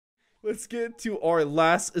let's get to our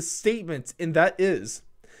last statement, and that is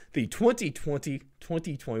the 2020-2021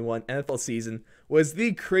 NFL season was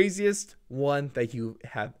the craziest one that you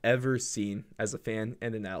have ever seen as a fan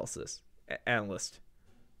and analyst.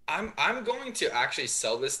 I'm going to actually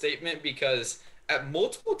sell this statement because at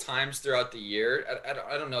multiple times throughout the year,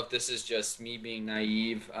 I don't know if this is just me being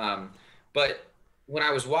naive, but when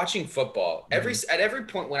I was watching football, Mhm. at every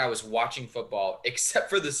point when I was watching football, except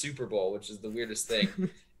for the Super Bowl, which is the weirdest thing,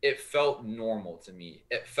 it felt normal to me.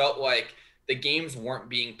 It felt like the games weren't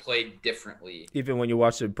being played differently. Even when you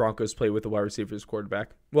watch the Broncos play with the wide receivers quarterback.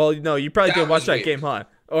 Well, no, you probably didn't That watch was that weird. game, huh?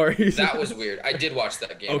 Or That was weird. I did watch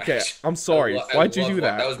that game okay, actually. I'm sorry. I Why'd you love do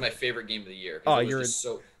that. That that? was my favorite game of the year because Oh, it was you're. just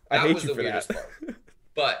so. I That hate was you the for that. weirdest part.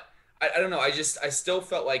 But I don't know. I still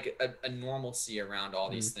felt like a normalcy around all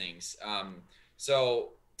these Mm. things.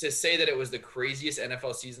 So to say that it was the craziest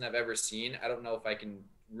NFL season I've ever seen, I don't know if I can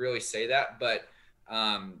really say that, but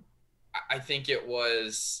I think it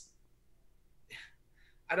was.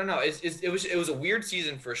 I don't know. It was a weird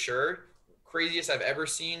season for sure. Craziest I've ever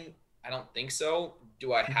seen. I don't think so.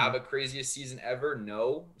 Do I Mhm. have a craziest season ever?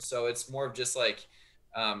 No. So it's more of just like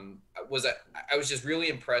I was just really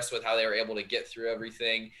impressed with how they were able to get through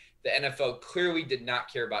everything. The NFL clearly did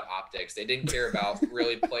not care about optics. They didn't care about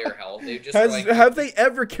really player health. They just were Has like, have they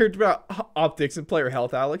ever cared about optics and player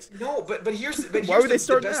health, Alex? no, Why here's would they the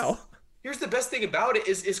start best now? here's the best thing about it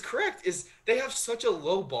is correct is they have such a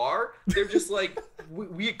low bar. They're just like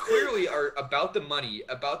we clearly are about the money,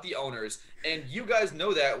 about the owners, and you guys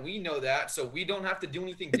know that, we know that, so we don't have to do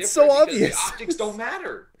anything It's so different because the obvious. optics don't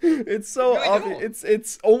matter. It's They so really obvious. don't.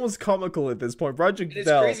 It's almost comical at this point. Roger And it's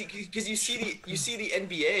Goodell. crazy because you see the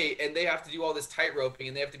NBA and they have to do all this tight roping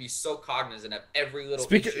and they have to be so cognizant of every little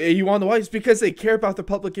issue. You want to know why? It's because they care about the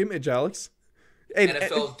public image, Alex. And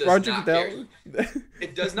NFL does Roger not care. Goodell.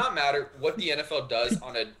 It does not matter what the NFL does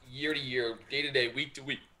on a year to year, day to day, week to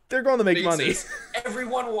week They're going to make money. basis.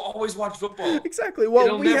 Everyone will always watch football. Exactly. Well,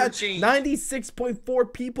 It'll we never had change.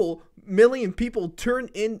 96.4 million people tune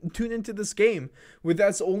into this game, with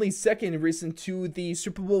that's only second in recent to the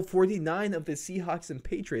Super Bowl 49 of the Seahawks and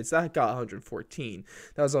Patriots. That got 114.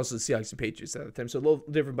 That was also the Seahawks and Patriots at the time, so a little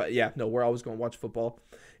different. But yeah, no, we're always going to watch football.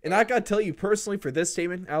 And I gotta tell you personally, for this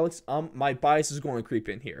statement, Alex, my bias is going to creep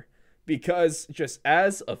in here because just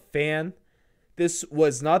as a fan, this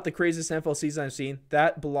was not the craziest NFL season I've seen.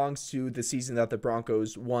 That belongs to the season that the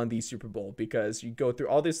Broncos won the Super Bowl, because you go through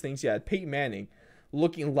all these things. You had Peyton Manning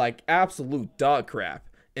looking like absolute dog crap,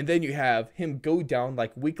 and then you have him go down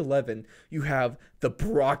like week 11. You have the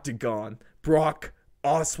Broctagon, Brock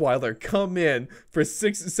Osweiler, come in for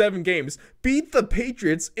 6 or 7 games, beat the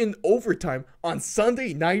Patriots in overtime on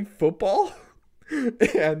Sunday Night Football.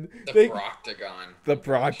 And The they Broctagon. the Oh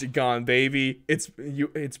gosh. Broctagon, baby. It's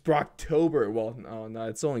Brocktober. Well, no,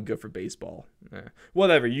 it's only good for baseball.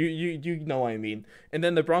 Whatever. You know what I mean. And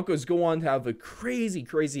then the Broncos go on to have a crazy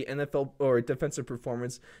NFL or defensive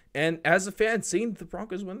performance. And as a fan, seeing the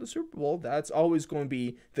Broncos win the Super Bowl, that's always going to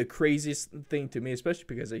be the craziest thing to me, especially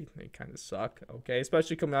because they kind of suck. Okay,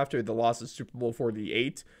 especially coming after the loss of Super Bowl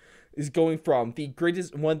 48, is going from the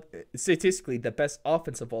greatest one, statistically the best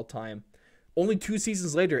offense of all time, only 2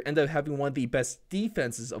 seasons later end up having one of the best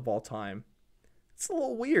defenses of all time. It's a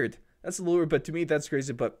little weird. That's a little weird, but to me that's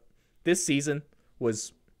crazy. But this season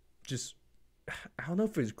was just, I don't know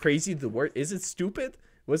if it's crazy the word. Is it stupid?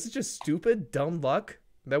 Was it just stupid, dumb luck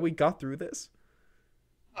that we got through this?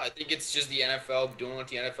 I think it's just the NFL doing what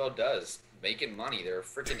the NFL does, making money. They're a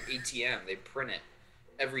freaking ATM. They print it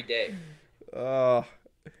every day. Uh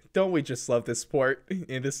don't we just love this sport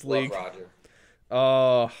in this Love league? Roger.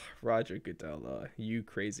 Oh, Roger Goodell, you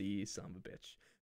crazy son of a bitch.